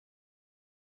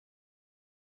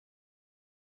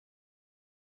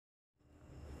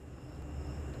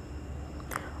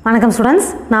வணக்கம் ஸ்டூடெண்ட்ஸ்,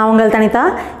 நான் உங்கள் தனிதா.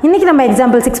 இன்னைக்கு நம்ம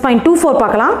எக்ஸாம்பிள் 6.24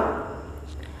 பார்க்கலாம்.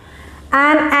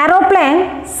 An aeroplane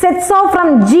sets off from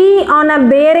G on a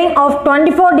bearing of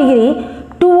 24 degree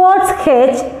towards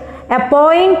H, a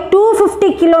point 250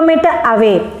 km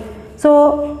away. So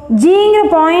Gங்கிற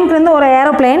point வந்து ஒரு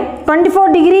ஏரோப்ளேன்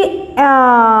 24 டிகிரி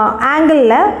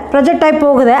ஆங்கிளில் ப்ரொஜெக்ட் ஆகி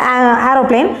போகுது.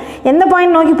 ஏரோப்ளேன் எந்த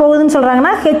பாயிண்ட் நோக்கி போகுதுன்னு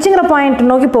சொல்கிறாங்கன்னா ஹெச்ங்கிற பாயிண்ட்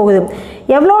நோக்கி போகுது.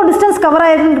 எவ்வளோ டிஸ்டன்ஸ் கவர்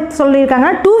ஆயிருக்குன்னு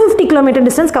சொல்லியிருக்காங்கன்னா 250 கிலோமீட்டர்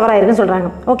டிஸ்டன்ஸ் கவர் ஆயிருக்குன்னு சொல்கிறாங்க.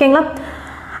 ஓகேங்களா?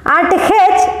 At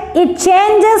H, it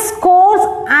changes course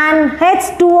and heads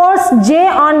towards J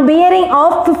on bearing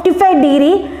of 55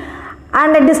 degree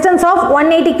and a distance of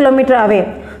 180 km away.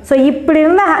 So இப்படி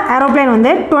இருந்த ஏரோப்ளைன்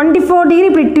வந்து 24 டிகிரி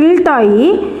இப்படி டில்ட் ஆகி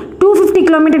 250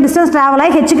 கிலோமீட்டர் டிஸ்டன்ஸ் ட்ராவல்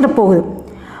ஆகி ஹெச்சுக்கிட்ட போகுது.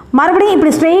 மறுபடியும்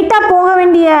இப்படி ஸ்ட்ரெயிட்டாக போக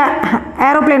வேண்டிய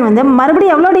ஏரோப்ளைன் வந்து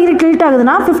மறுபடியும் எவ்வளோ டிகிரி டில்ட்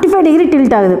ஆகுதுன்னா 55 டிகிரி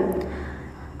டில்ட் ஆகுது.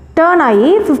 டேர்ன் ஆகி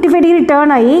 55 டிகிரி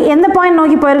டேர்ன் ஆகி எந்த பாயிண்ட்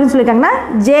நோக்கி போயிருக்குன்னு சொல்லியிருக்காங்கன்னா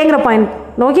ஜேங்கிற பாயிண்ட்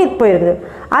நோக்கி போயிருக்குது.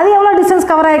 அது எவ்வளோ டிஸ்டன்ஸ்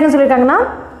கவர் ஆகிருக்குன்னு சொல்லியிருக்காங்கன்னா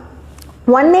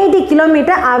 180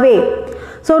 கிலோமீட்டர் அவே.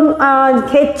 ஸோ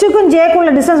ஹெச்சுக்கும் ஜேக்கும்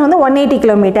உள்ள டிஸ்டன்ஸ் வந்து 180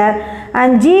 கிலோமீட்டர்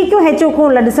அண்ட் ஜிக்கும் ஹெச்சுக்கும்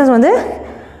உள்ள டிஸ்டன்ஸ் வந்து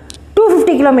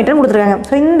 250 கிலோமீட்டர் கொடுத்துருக்காங்க.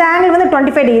 ஸோ இந்த ஆங்கிள் வந்து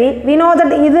 25 டிகிரி. வி நோ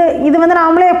தட் இது வந்து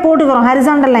நாமளே போட்டுக்கிறோம்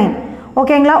ஹரிசாண்டல் லைன்.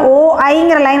 ஓகேங்களா?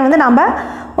 ஓஐங்கிற லைன் வந்து நம்ம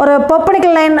ஒரு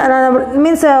பெர்பெண்டிகுலர் லைன்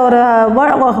மீன்ஸ் ஒரு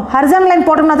ஹரிசாண்டல் லைன்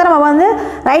போட்டோம்னா தான் நம்ம வந்து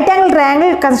ரைட் ஆங்கிள்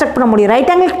ட்ரையாங்கிள் கன்ஸ்ட்ரக்ட் பண்ண முடியும்.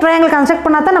 ரைட் ஆங்கிள் ட்ரையாங்கிள் கன்ஸ்ட்ரக்ட்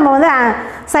பண்ணால் தான் நம்ம வந்து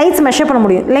சைட்ஸ் மெஷர் பண்ண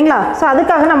முடியும் இல்லைங்களா? ஸோ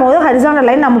அதுக்காக நம்ம வந்து ஹரிசாண்டல்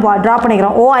லைன் நம்ம ட்ரா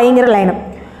பண்ணிக்கிறோம் ஓஐங்கிற லைனு.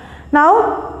 நான்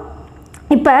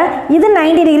இப்போ இது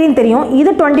 90 டிகிரின்னு தெரியும்,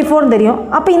 இது 24 தெரியும்.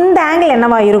 அப்போ இந்த ஆங்கிள்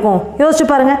என்னவா இருக்கும் யோசிச்சு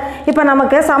பாருங்கள். இப்போ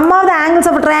நமக்கு some of the angles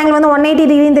of triangle வந்து 180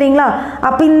 டிகிரின்னு தெரியுங்களா?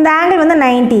 அப்போ இந்த ஆங்கிள் வந்து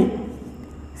 90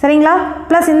 சரிங்களா?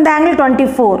 ப்ளஸ் இந்த ஆங்கிள்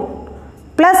 24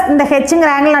 ப்ளஸ் இந்த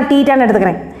ஹெச்சுங்கிற ஆங்கிள் நான் டீட்டான்னு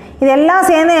எடுத்துக்கிறேன். இது எல்லாம்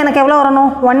சேர்ந்து எனக்கு எவ்வளோ வரணும்?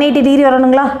 180 டிகிரி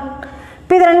வரணுங்களா?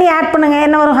 இப்போ இது ரெண்டையும் ஆட் பண்ணுங்கள்.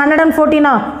 என்ன வரும்?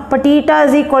 114. இப்போ theta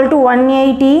is equal to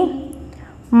 180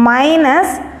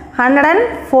 minus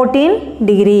 114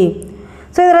 degree.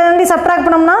 So இதில் ரெண்டு சப்ட்ராக்ட்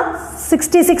பண்ணோம்னா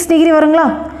 66 டிகிரி வருங்களா?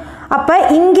 அப்போ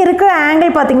இங்கே இருக்கிற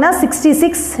ஆங்கிள் பார்த்தீங்கன்னா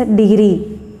 66 டிகிரி.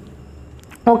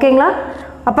 ஓகேங்களா?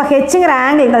 அப்போ ஹெச்சுங்கிற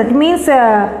ஆங்கிள் தட் மீன்ஸ்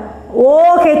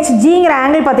ஓஹெச்ஜிங்கிற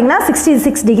ஆங்கிள் பார்த்தீங்கன்னா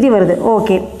 66 டிகிரி வருது.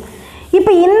 ஓகே,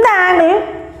 இப்போ இந்த ஆங்கிள்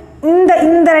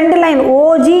இந்த ரெண்டு லைன்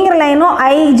ஓஜிங்கிற லைனும்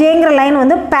ஐஜேங்கிற லைன்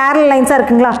வந்து பேரல் லைன்ஸாக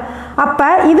இருக்குங்களா? அப்போ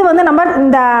இது வந்து நம்ம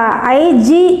இந்த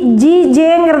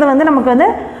ஐஜிஜிஜேங்கிறது வந்து நமக்கு வந்து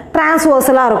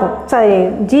டிரான்ஸ்வர்சலாக இருக்கும். சரி,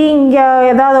 ஜி இங்கே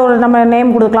ஏதாவது ஒரு நம்ம நேம்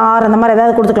கொடுக்கலாம், ஆர் அந்த மாதிரி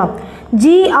ஏதாவது கொடுத்துக்கலாம்.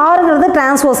 ஜிஆருங்கிறது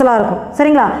டிரான்ஸ்வர்சலாக இருக்கும்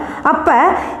சரிங்களா? அப்போ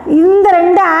இந்த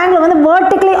ரெண்டு ஆங்கிள் வந்து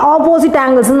வெர்டிகலி ஆப்போசிட்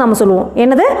ஆங்கிள்ஸ்னு நம்ம சொல்லுவோம்.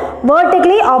 என்னது?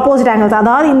 Vertically opposite angles.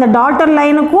 அதாவது இந்த டாட்டர்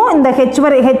லைனுக்கும் இந்த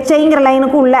ஹெச்ஐங்கிற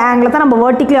லைனுக்கும் உள்ள ஆங்கிள் தான் நம்ம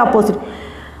vertically opposite.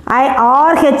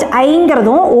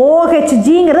 ஆர்ஹெச்ஐங்கிறதும்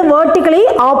ஓஹெச்ஜிங்கிறது vertically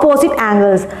opposite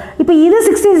angles. இப்போ இது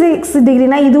 66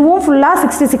 டிகிரினா இதுவும் ஃபுல்லாக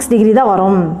 66 டிகிரி தான்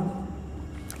வரும்.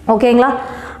 ஓகேங்களா?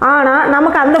 ஆனால்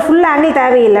நமக்கு அந்த ஃபுல் ஆங்கிள்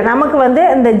தேவையில்லை. நமக்கு வந்து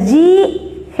இந்த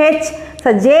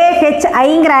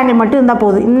ஜேஹெச்ஐங்கிற ஆங்கிள் மட்டும் இருந்தால்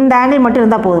போதும். இந்த ஆங்கிள் மட்டும்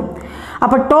இருந்தால் போதும்.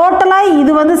 அப்போ டோட்டலாக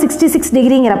இது வந்து 66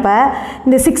 டிகிரிங்கிறப்ப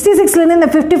இந்த 66லேருந்து இந்த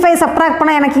 55 சப்ட்ராக்ட்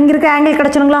பண்ணால் எனக்கு இங்கே இருக்க ஆங்கிள்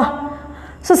கிடச்சிருங்களா?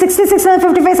 ஸோ 66லேருந்து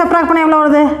 55 சப்ட்ராக்ட் பண்ணால் எவ்வளோ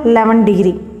வருது? 11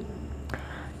 டிகிரி.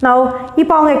 நான்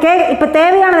இப்போ அவங்க இப்போ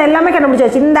தேவையானது எல்லாமே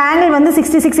கண்டுபிடிச்சாச்சு. இந்த ஆங்கிள் வந்து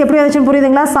 66 எப்படி வந்துச்சுன்னு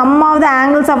புரியுதுங்களா? Some of the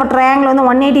angles of triangle வந்து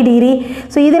 180 டிகிரி.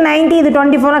 ஸோ இது 90, இது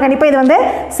 24, கண்டிப்பாக இது வந்து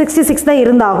 66 தான்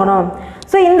இருந்தாகணும்.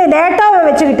 ஸோ இந்த டேட்டாவை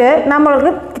வச்சுக்கிட்டு நம்மளுக்கு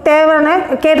தேவையான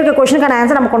கேட்டிருக்க கொஷனுக்கான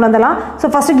ஆன்சர் நம்ம கொண்டு வந்துடலாம். ஸோ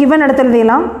ஃபஸ்ட்டு கிவன் எடுத்து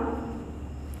எழுதிடலாம்.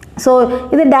 ஸோ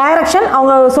இது டைரக்ஷன்,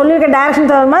 அவங்க சொல்லியிருக்க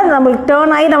டைரக்ஷன் தகுந்த மாதிரி நம்மளுக்கு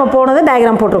டேர்ன் ஆகி நம்ம போனது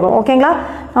டயக்ராம் போட்டிருக்கோம். ஓகேங்களா?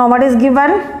 What is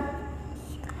given?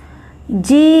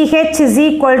 GH is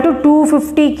equal to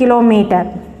 250 km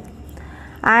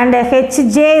and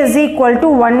HJ is equal to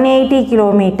 180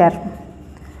 km.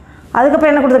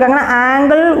 அதுக்கப்புறம் என்ன கொடுத்துருக்காங்கன்னா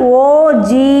angle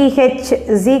OGH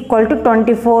is equal to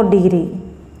 24 degree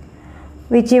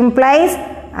which implies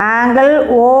angle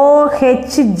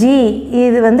OHG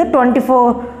இது வந்து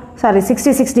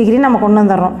 66 டிகிரி நம்ம கொண்டு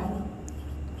வந்துடுறோம்.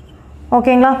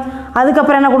 ஓகேங்களா?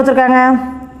 அதுக்கப்புறம் என்ன கொடுத்துருக்காங்க?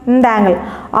 இந்த ஆங்கிள்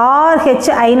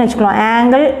ஆர்ஹெச்ஐன்னு வச்சுக்கலாம்.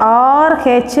 Angle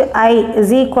ஆர்ஹெச்ஐ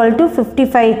is equal to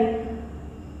 55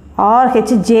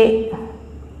 ஆர்ஹெச்ஜே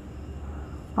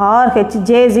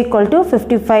is equal to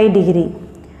 55 degree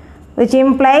which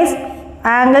implies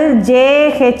angle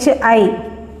ஜேஹெச்ஐ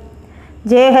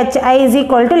is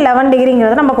equal to 11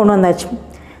 டிகிரிங்கிறத நம்ம கொண்டு வந்தாச்சு.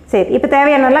 சரி, இப்போ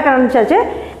தேவையானலாம் கண்டுபிடிச்சாச்சு.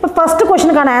 இப்போ ஃபஸ்ட்டு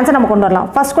கொஷனுக்கான ஆன்சர் நம்ம கொண்டு வரலாம்.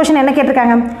 ஃபஸ்ட் கொஷின் என்ன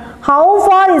கேட்டிருக்காங்க? How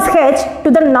for is H to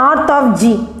the north of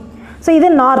G? So இது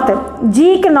நார்த்து.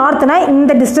 ஜிக்கு நார்த்துனா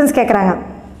இந்த டிஸ்டன்ஸ் கேட்குறாங்க.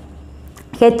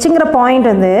 ஹெச்சுங்கிற பாயிண்ட்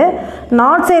வந்து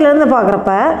நார்த் சைட்லேருந்து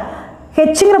பார்க்குறப்ப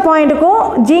ஹெச்ங்கிற பாயிண்ட்டுக்கும்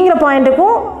ஜிங்கிற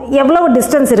பாயிண்ட்டுக்கும் எவ்வளவு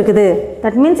டிஸ்டன்ஸ் இருக்குது.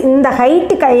 தட் மீன்ஸ் இந்த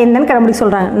ஹைட்டு என்னன்னு கண்டுபிடிக்க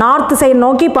சொல்கிறாங்க. நார்த் சைடு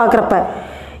நோக்கி பார்க்குறப்ப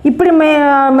இப்படி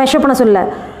மெஷர் பண்ண சொல்ல,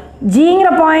 ஜிங்கிற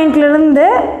பாயிண்ட்லேருந்து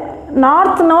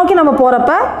நார்த் நோக்கி நம்ம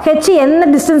போகிறப்ப ஹெச் என்ன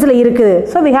டிஸ்டன்ஸில் இருக்குது.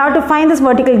 So we have to find this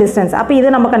vertical distance. அப்போ இதை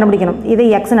நம்ம கண்டுபிடிக்கணும். இது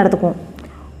எக்ஸ்ன்னு எடுத்துக்குவோம்.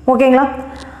 ஓகேங்களா.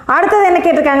 அடுத்தது என்ன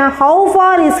கேட்டிருக்காங்க, how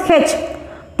for is H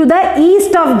to the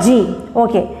east of G.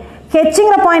 Okay,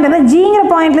 ஹெச்ங்கிற point வந்து ஜிங்கிற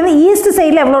பாயிண்ட்லேருந்து ஈஸ்ட்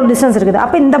சைடில் எவ்வளோ டிஸ்டன்ஸ் இருக்குது.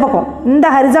 அப்போ இந்த பக்கம் இந்த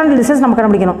ஹரிசாண்டல் டிஸ்டன்ஸ் நம்ம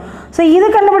கண்டுபிடிக்கணும். ஸோ இது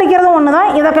கண்டுபிடிக்கிறதும் ஒன்று தான்,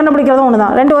 இதை கண்டுபிடிக்கிறதும் ஒன்று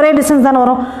தான், ரெண்டு ஒரே டிஸ்டன்ஸ் தானே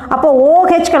வரும். அப்போ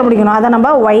ஓஹெச் கண்டுபிடிக்கணும். அதை நம்ம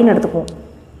ஒய்ன்னு எடுத்துக்குவோம்.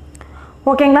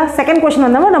 ஓகேங்களா. செகண்ட் கொஸ்டின்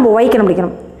வந்து நம்ம ஒய்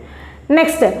கண்டுபிடிக்கணும்.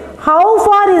 Next, how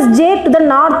for is J to the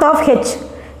north of H.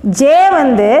 J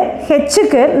வந்து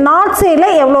ஹெச்சுக்கு நார்த் சைடில்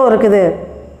எவ்வளோ இருக்குது.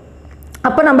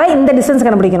 அப்போ நம்ம இந்த டிஸ்டன்ஸ்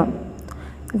கண்டுபிடிக்கணும்.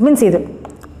 இட் மீன்ஸ் இது.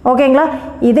 ஓகேங்களா.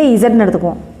 இதை இசட்னு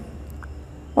எடுத்துக்குவோம்.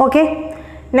 Okay.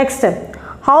 Next,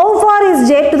 how for is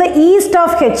J to the east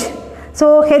of H. So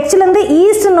ஹெச்லேருந்து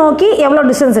east நோக்கி எவ்வளோ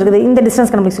டிஸ்டன்ஸ் இருக்குது. இந்த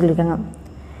டிஸ்டன்ஸ் கண்டுபிடிக்க சொல்லியிருக்காங்க.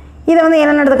 இதை வந்து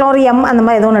என்னென்னு எடுத்துக்கலாம், ஒரு எம் அந்த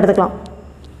மாதிரி ஏதோ ஒன்று எடுத்துக்கலாம்.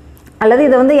 அல்லது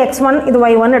இதை வந்து x1 இது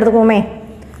y1 எடுத்துக்குவோமே,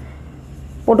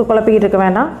 போட்டு குழப்பிக்கிட்டு இருக்க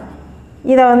வேண்டாம்.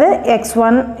 இதை வந்து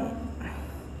x1,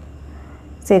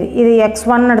 சரி இது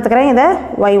x1 எடுத்துக்கிறேன், இதை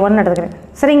y1 எடுத்துக்கிறேன்.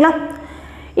 சரிங்களா.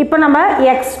 இப்போ நம்ம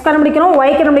x கண்டுபிடிக்கணும், y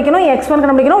கண்டுபிடிக்கணும், x1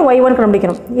 கண்டுபிடிக்கணும், y1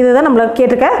 கண்டுபிடிக்கணும். இதுதான் நம்மளுக்கு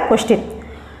கேட்டிருக்க கொஸ்டின்.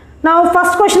 நான்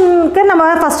ஃபஸ்ட் கொஸ்டினுக்கு நம்ம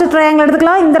ஃபஸ்ட்டு ட்ரையாங்கிள்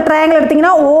எடுத்துக்கலாம். இந்த ட்ரையாங்கிள்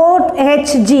எடுத்திங்கன்னா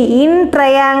OHG, இன்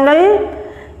ட்ரையாங்கிள்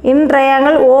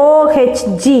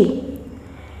OHG.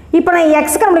 இப்போ நான் x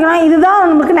கண்டுபிடிக்கணும், இதுதான்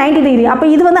நமக்கு 90 டிகிரி. அப்போ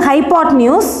இது வந்து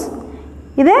ஹைபாட்னியூஸ்,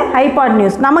 இது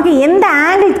ஹைபாட்னியூஸ். நமக்கு எந்த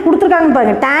ஆங்கிள் கொடுத்துருக்காங்கன்னு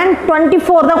பாருங்கள், tan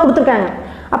 24 தான் கொடுத்துருக்காங்க.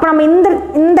 அப்போ நம்ம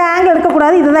இந்த ஆங்கிள்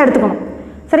எடுக்கக்கூடாது, இதை தான் எடுத்துக்கணும்.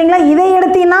 சரிங்களா. இதை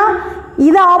எடுத்தீங்கன்னா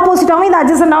இது ஆப்போசிட்டாகவும் இது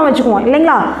அட்ஜசண்டாகவும் வச்சுக்குவோம்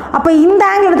இல்லைங்களா. அப்போ இந்த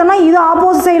ஆங்கிள் எடுத்தோம்னா இது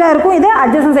ஆப்போசிட் சைடாக இருக்கும், இது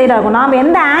அட்ஜசன்ட் சைடாக இருக்கும். நாம்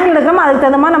எந்த ஆங்கிள் எடுக்கிறோமோ அதுக்கு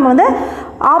தகுந்த மாதிரி நம்ம வந்து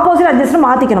ஆப்போசிட் அட்ஜஸ்ட்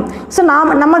மாற்றிக்கணும். ஸோ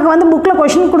நமக்கு வந்து புக்கில்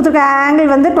கொஷின் கொடுத்துருக்க ஆங்கிள்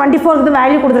வந்து 24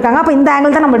 வேல்யூ கொடுத்துருக்காங்க. அப்போ இந்த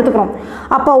ஆங்கிள் தான் நம்ம எடுத்துக்கிறோம்.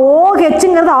 அப்போ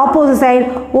OHங்கிறது ஆப்போசிட் சைடு,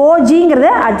 OGங்கிறது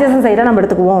அட்ஜசன்ட் சைடாக நம்ம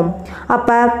எடுத்துக்குவோம்.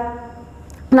 அப்போ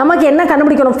நமக்கு என்ன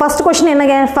கண்டுபிடிக்கணும். ஃபர்ஸ்ட் கொஸ்டின் என்ன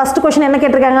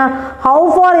கேட்டிருக்காங்க, how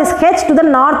for is H to the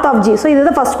north of G. So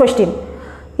இது ஃபர்ஸ்ட் கொஸ்டின்.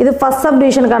 இது ஃபர்ஸ்ட்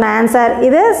சப்டிவிஷனுக்கான ஆன்சர்,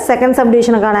 இது செகண்ட்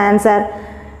சப்டிவிஷனுக்கான ஆன்சர்,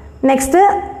 நெக்ஸ்ட்டு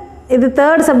இது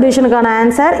தேர்ட் சப்டிவிஷனுக்கான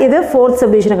ஆன்சர், இது ஃபோர்த்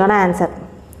சப்டிவிஷனுக்கான ஆன்சர்.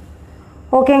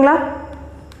 ஓகேங்களா.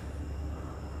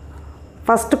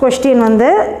 ஃபஸ்ட் கொஸ்டின் வந்து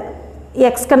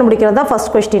எக்ஸ் கண்டுபிடிக்கிறது தான்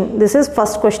first question. This is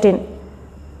first question.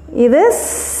 இது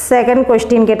செகண்ட்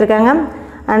கொஸ்டின் கேட்டிருக்காங்க.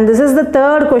 And this is the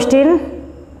third question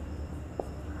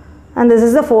and this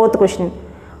is the fourth question.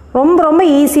 ரொம்ப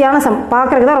ஈஸியான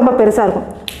பார்க்குறதுக்கு தான் ரொம்ப பெருசாக இருக்கும்.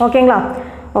 ஓகேங்களா.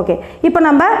 ஓகே, இப்போ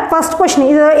நம்ம ஃபர்ஸ்ட் கொஸ்டின்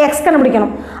இது எக்ஸ்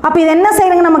கண்டுபிடிக்கணும். அப்போ இது என்ன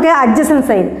சைடுங்க, நமக்கு அட்ஜசன்ட்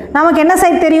சைடு. நமக்கு என்ன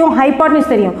சைடு தெரியும், ஹைபாட்னியூஸ்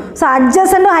தெரியும். ஸோ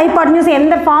அட்ஜசன்ட் ஹைபாட்னியூஸ்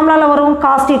எந்த ஃபார்முலாவில் வரும்,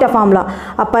 காஸ் தீட்டா ஃபார்முலா.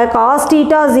 அப்போ cos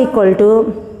theta is equal to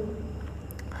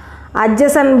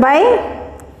adjacent by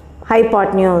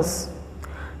hypotenuse.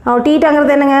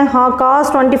 தீட்டாங்கிறது என்னங்க,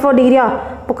 காஸ் 24 டிகிரியா.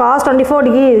 இப்போ cos 24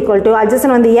 degree equal to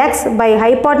adjacent வந்து எக்ஸ் பை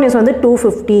ஹைபாட்னியூஸ் வந்து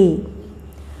 250.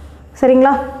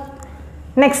 சரிங்களா.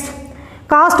 Next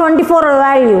cos 24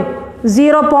 value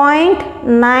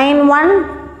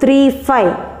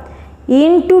 0.9135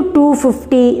 into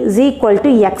 250 is equal to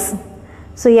x.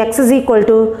 So x is equal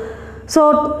to, so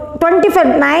 25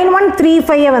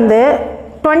 9135 வந்து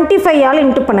 25 all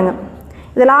into பண்ணுங்க.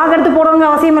 இது lock எடுத்து போடணுங்க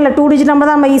அவசியம் இல்லை, 2 டிஜிட் நம்பர்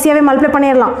தான், நம்ம ஈஸியாகவே மல்டிப்ளை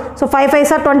பண்ணிடலாம். So 5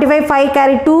 5s are 25, 5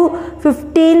 carry 2,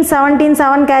 15, 17,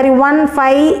 7 carry 1,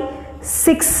 5,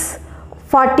 6,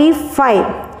 45.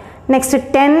 Next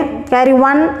 10 carry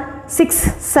 1, 6,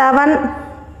 7,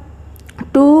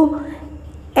 2,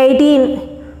 18.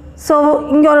 So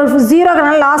இங்கே ஒரு 0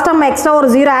 லாஸ்ட் நம்ம எக்ஸ்ட்ரா ஒரு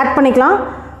 0 ஆட் பண்ணிக்கலாம்.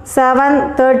 7,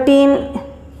 13,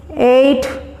 8,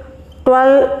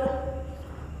 12,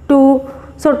 2.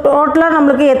 ஸோ டோட்டலாக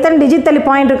நம்மளுக்கு எத்தனை டிஜிட் தள்ளி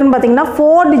பாயிண்ட் இருக்குன்னு பார்த்தீங்கன்னா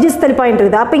 4 டிஜிட்ஸ் தள்ளி பாயிண்ட்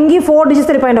இருக்குது. அப்போ இங்கேயும் 4 டிஜிட்ஸ்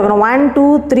தள்ளி பாயிண்ட் இருக்கணும். 1,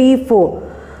 2, 3, 4.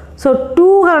 So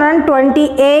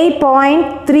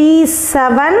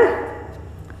 228.37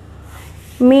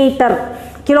 metre,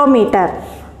 kilometre.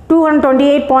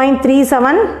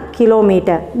 228.37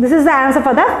 kilometer. This is the answer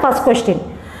for the first question.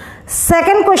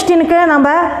 Second கொஸ்டினுக்கு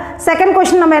செகண்ட்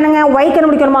கொஸ்டின் நம்ம என்னங்க, y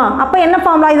கண்டுபிடிக்கணுமா. அப்போ என்ன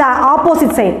ஃபார்முலா, இது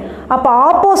ஆப்போசிட் சைடு. அப்போ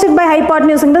ஆப்போசிட் பை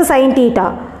ஹைபாட்னியூஸ்ங்கிறது சைன் தீட்டா.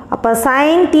 அப்போ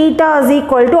sine theta is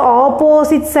equal to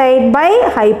opposite side by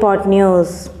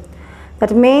hypotenuse.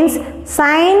 That means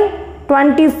sign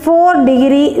 24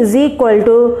 degree is equal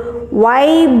to y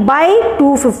by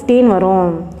 215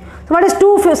 வரும். So what is 2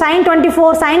 sin 24?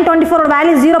 Sin 24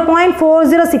 value is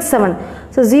 0.4067.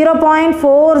 So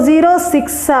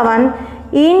 0.4067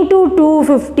 into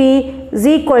 250 is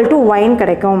equal to y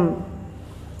கிடைக்கும்.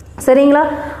 சரிங்களா?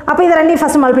 அப்போ இதை ரெண்டையும்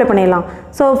first multiply பண்ணிடலாம்.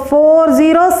 So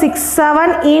 4067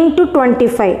 into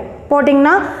 25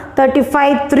 போட்டிங்கன்னா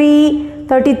 35 3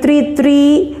 33 3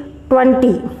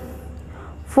 20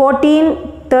 14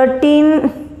 13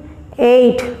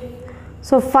 8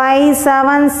 so 5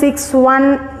 7 6 1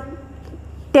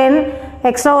 10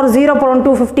 extra ஒரு 0 போடணும்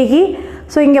 250க்கு.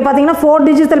 ஸோ இங்கே பார்த்தீங்கன்னா 4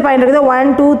 டிஜிட்டல் பாயிண்ட் இருக்குது 1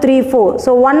 2 3 4. ஸோ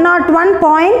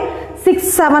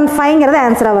 101.675ங்கிறது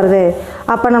ஆன்சராக வருது.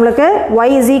 அப்போ நம்மளுக்கு y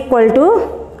is equal to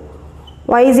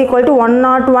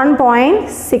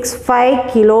 101.65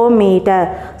 kilometer.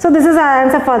 So this is our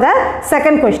answer for the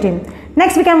second question.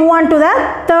 Next we can move on to the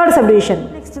third subdivision.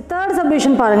 Next third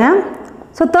subdivision பாருங்க.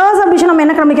 So third subdivision நம்ம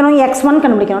என்ன கண்டுபிடிக்கணும்? x1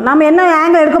 கண்டுபிடிக்கணும். நம்ம என்ன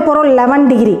ஆங்கிள் எடுக்க போகிறோம்? 11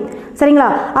 degree. சரிங்களா?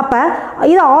 அப்போ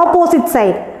இது ஆப்போசிட்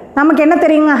சைடு. நமக்கு என்ன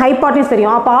தெரியுங்க? ஹைபாட்னியூஸ்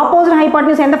தெரியும். அப்போ ஆப்போசிட்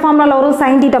ஹைபாட்னியூஸ் எந்த ஃபார்முலாவில் வரும்?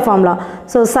 sin theta formula.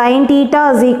 So sin theta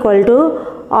is equal to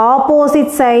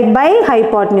opposite side by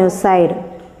hypotenuse side.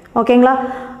 ஓகேங்களா?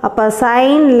 அப்போ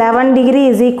sin 11 degree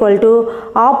is equal to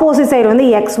opposite side வந்து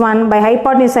x1 by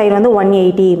hypotenuse side வந்து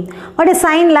 180. What is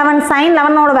sin 11? sin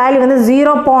 11 ஓட value வந்து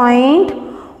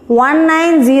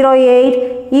 0.1908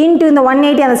 into இந்த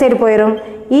 180 அந்த side போயிடும்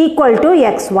equal to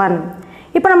x1.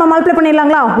 இப்போ நம்ம மல்டிப்ளை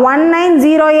பண்ணிடலாங்களா?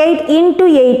 1908 into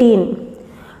 18.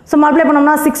 ஸோ மல்டிப்ளை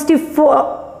பண்ணோம்னா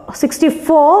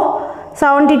 64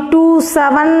 72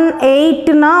 7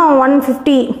 8னா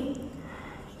 150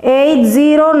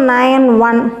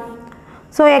 8091.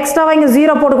 ஸோ எக்ஸ்ட்ராவாக இங்கே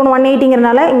 0 போட்டுக்கணும்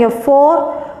 180ங்கிறனால இங்கே 4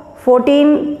 14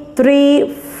 3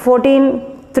 14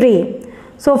 3.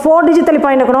 ஸோ 4 டிஜிட் தள்ளி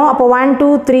பாயிண்ட் வைக்கணும். அப்போ 1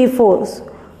 2 3 4.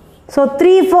 So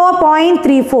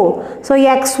 34.34. So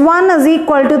x1 is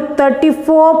equal to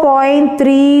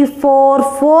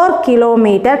 34.344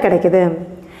 kilometer கிடைக்குது.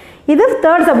 இது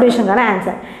third subdivisionக்கான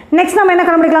ஆன்சர். நெக்ஸ்ட் நம்ம என்ன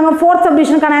கண்டுபிடிக்கலாங்க? fourth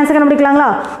subdivisionக்கான answer கண்டுபிடிக்கலாங்களா?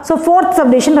 So fourth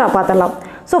subdivision பார்த்துடலாம்.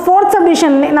 ஸோ fourth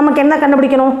subdivision நமக்கு என்ன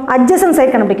கண்டுபிடிக்கணும்? adjacent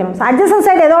side கண்டுபிடிக்கணும். adjacent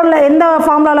side எந்த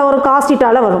ஃபார்முலாவில் வரும்? cos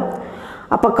thetaவில் வரும்.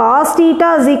 அப்போ cos theta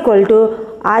is equal to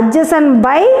adjacent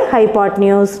by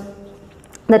hypotenuse.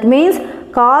 That means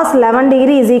cos 11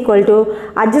 degree is equal to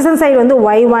adjacent side வந்து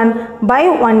y1 by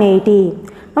 180.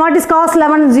 Now what is cos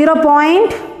 11?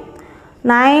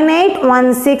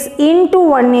 0.9816 into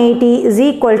 180 is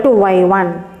equal to y1.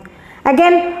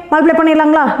 Again multiply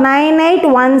பண்ணிடலாங்களா?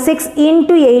 9816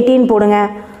 into 18 போடுங்க.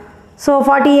 So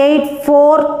 48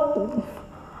 4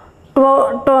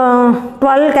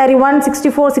 12 carry 1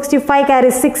 64 65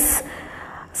 carry 6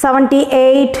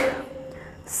 78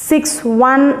 6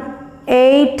 1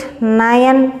 8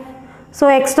 9. So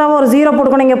extra ஒரு 0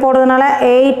 போட்டுக்கணும் இங்கே போடுறதுனால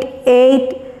 8 8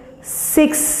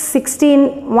 6 16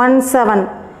 1 7.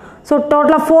 So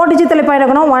டோட்டலாக 4 digit தள்ளி point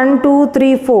வைக்கணும். 1 2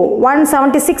 3 4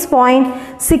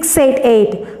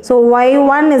 176.688. So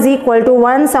y1 is equal to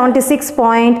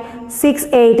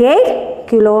 176.688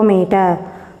 kilometer.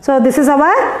 So this is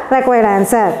our required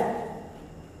answer.